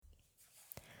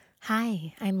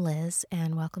Hi, I'm Liz,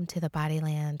 and welcome to the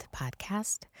Bodyland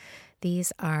podcast.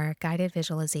 These are guided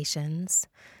visualizations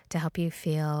to help you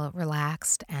feel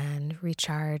relaxed and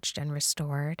recharged and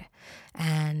restored.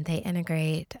 And they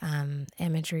integrate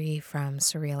imagery from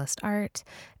surrealist art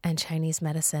and Chinese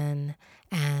medicine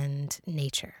and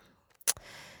nature.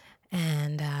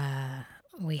 And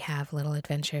we have little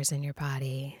adventures in your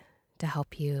body to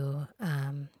help you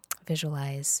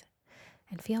visualize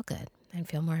and feel good and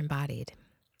feel more embodied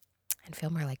and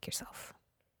feel more like yourself.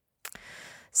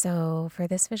 So for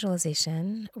this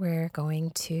visualization, we're going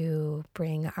to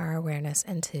bring our awareness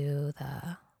into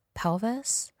the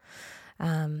pelvis,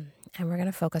 and we're going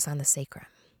to focus on the sacrum.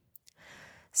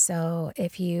 So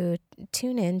if you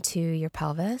tune into your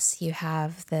pelvis, you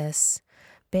have this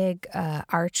big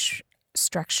arch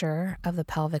structure of the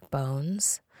pelvic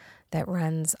bones that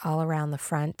runs all around the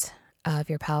front of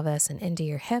your pelvis and into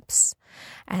your hips,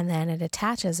 and then it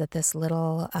attaches at this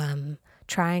little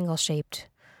triangle-shaped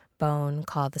bone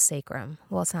called the sacrum.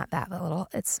 Well, it's not that little.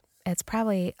 It's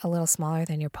probably a little smaller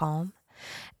than your palm,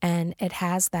 and it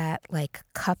has that like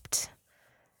cupped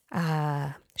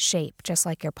shape, just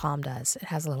like your palm does. It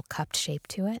has a little cupped shape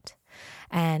to it,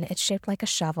 and it's shaped like a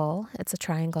shovel. It's a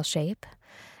triangle shape,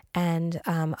 and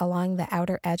along the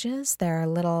outer edges, there are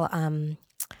little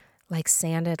like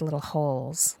sanded little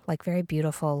holes, like very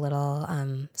beautiful little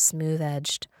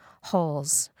smooth-edged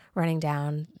holes running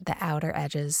down the outer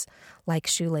edges like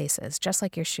shoelaces, just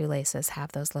like your shoelaces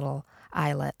have those little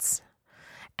eyelets.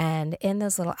 And in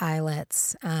those little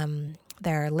eyelets,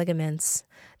 there are ligaments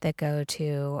that go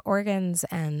to organs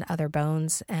and other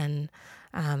bones and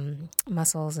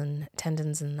muscles and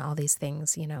tendons and all these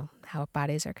things, you know, how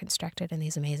bodies are constructed in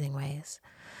these amazing ways.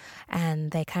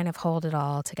 And they kind of hold it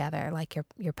all together, like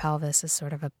your pelvis is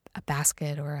sort of a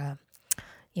basket or a,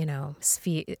 you know,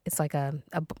 sphere. It's like a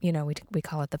you know, we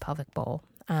call it the pelvic bowl.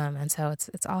 And so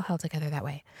it's all held together that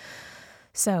way.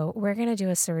 So we're going to do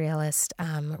a surrealist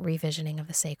revisioning of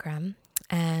the sacrum,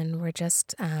 and we're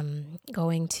just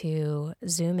going to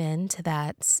zoom in to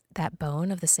that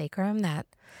bone of the sacrum, that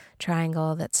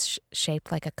triangle that's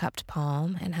shaped like a cupped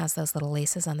palm and has those little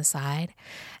laces on the side.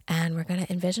 And we're going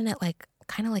to envision it like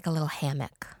kind of like a little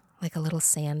hammock, like a little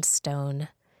sandstone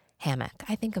hammock.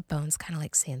 I think of bones kind of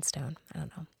like sandstone. I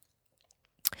don't know.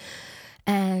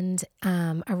 And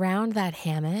around that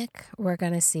hammock, we're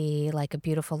going to see like a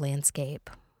beautiful landscape,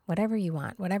 whatever you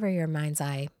want, whatever your mind's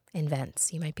eye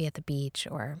invents. You might be at the beach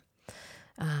or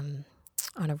on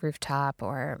a rooftop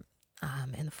or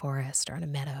in the forest or on a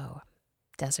meadow,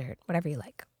 desert, whatever you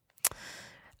like.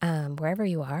 Wherever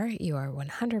you are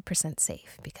 100%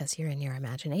 safe because you're in your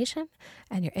imagination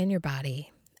and you're in your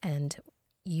body and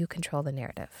you control the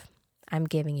narrative. I'm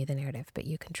giving you the narrative, but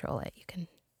you control it. You can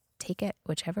take it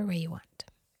whichever way you want.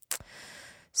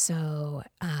 So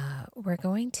we're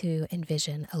going to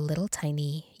envision a little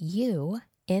tiny you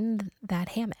in that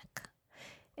hammock.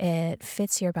 It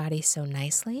fits your body so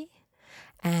nicely,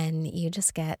 and you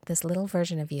just get this little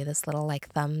version of you, this little like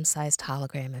thumb-sized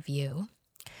hologram of you,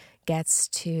 gets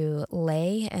to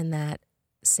lay in that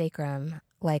sacrum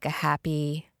like a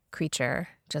happy creature,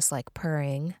 just like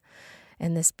purring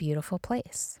in this beautiful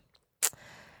place.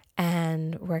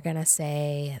 And we're going to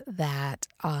say that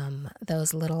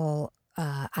those little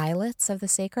eyelets of the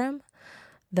sacrum,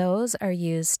 those are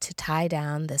used to tie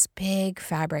down this big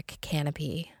fabric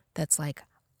canopy that's like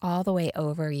all the way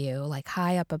over you, like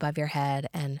high up above your head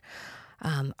and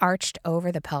arched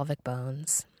over the pelvic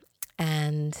bones.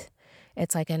 And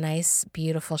it's like a nice,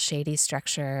 beautiful, shady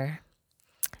structure.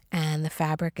 And the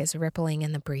fabric is rippling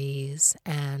in the breeze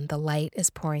and the light is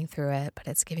pouring through it, but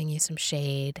it's giving you some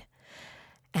shade.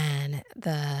 And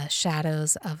the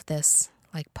shadows of this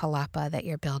like palapa that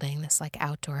you're building, this like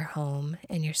outdoor home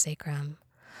in your sacrum,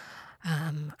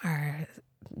 are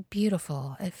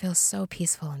beautiful. It feels so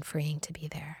peaceful and freeing to be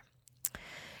there.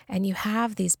 And you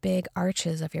have these big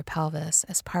arches of your pelvis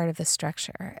as part of the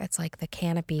structure. It's like the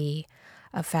canopy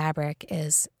of fabric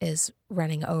is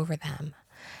running over them.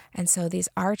 And so these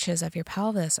arches of your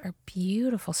pelvis are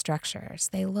beautiful structures.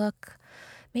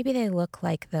 Maybe they look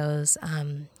like those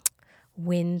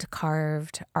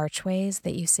wind-carved archways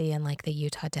that you see in like the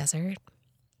Utah desert.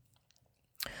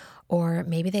 Or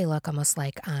maybe they look almost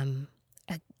like a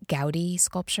Gaudi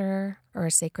sculpture or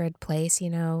a sacred place, you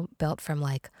know, built from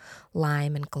like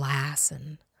lime and glass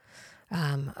and,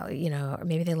 you know, or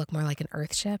maybe they look more like an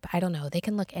earth ship. I don't know. They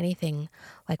can look anything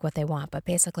like what they want, but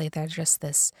basically they're just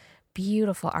this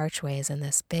beautiful archways and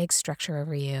this big structure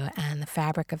over you, and the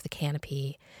fabric of the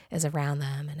canopy is around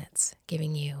them, and it's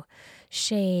giving you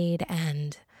shade,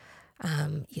 and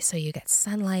so you get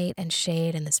sunlight and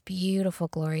shade and this beautiful,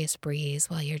 glorious breeze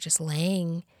while you're just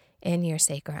laying in your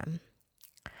sacrum.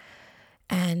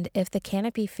 And if the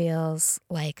canopy feels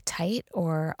like tight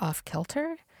or off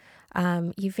kilter,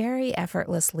 you very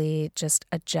effortlessly just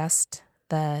adjust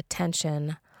the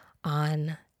tension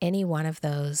on any one of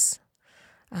those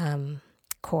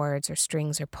cords or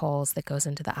strings or poles that goes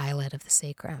into the eyelid of the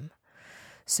sacrum.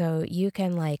 So you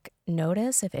can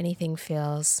notice if anything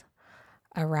feels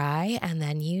awry, and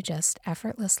then you just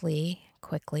effortlessly,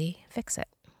 quickly fix it.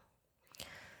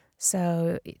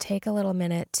 So take a little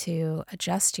minute to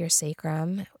adjust your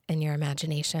sacrum in your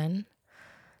imagination,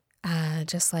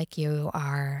 just like you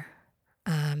are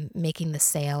making the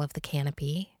sail of the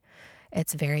canopy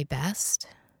its very best.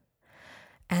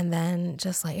 And then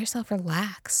just let yourself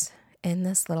relax in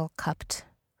this little cupped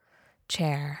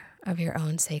chair of your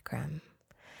own sacrum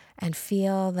and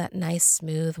feel that nice,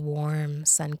 smooth, warm,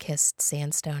 sun-kissed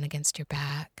sandstone against your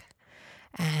back.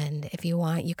 And if you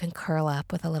want, you can curl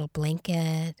up with a little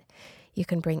blanket. You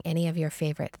can bring any of your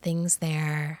favorite things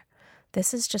there.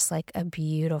 This is just like a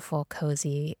beautiful,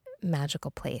 cozy,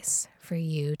 magical place for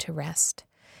you to rest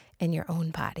in your own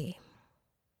body.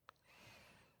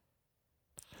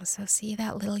 So see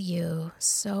that little you,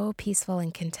 so peaceful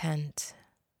and content,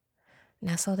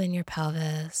 nestled in your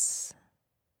pelvis.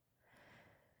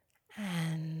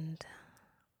 And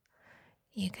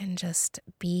you can just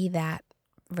be that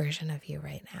version of you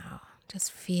right now.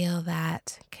 Just feel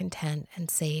that content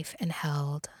and safe and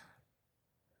held.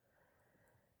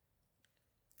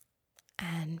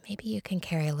 And maybe you can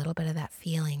carry a little bit of that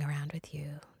feeling around with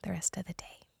you the rest of the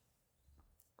day.